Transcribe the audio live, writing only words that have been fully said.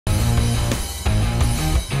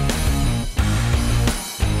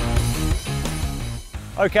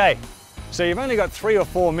Okay, so you've only got 3 or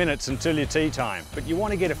 4 minutes until your tee time, but you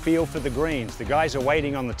want to get a feel for the greens. The guys are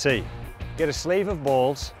waiting on the tee. Get a sleeve of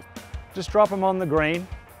balls, just drop them on the green.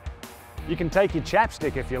 You can take your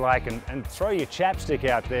chapstick if you like and throw your chapstick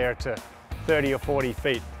out there to 30 or 40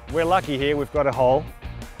 feet. We're lucky here, we've got a hole.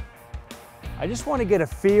 I just want to get a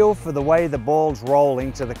feel for the way the ball's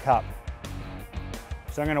rolling to the cup.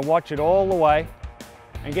 So I'm going to watch it all the way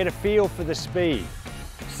and get a feel for the speed.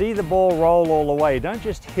 See the ball roll all the way. Don't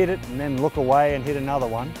just hit it and then look away and hit another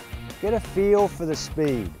one. Get a feel for the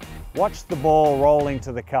speed. Watch the ball rolling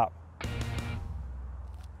to the cup.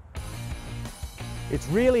 It's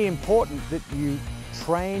really important that you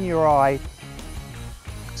train your eye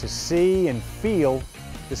to see and feel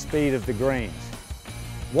the speed of the greens.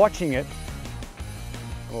 Watching it,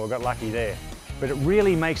 oh, I got lucky there, but it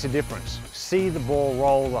really makes a difference. See the ball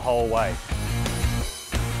roll the whole way.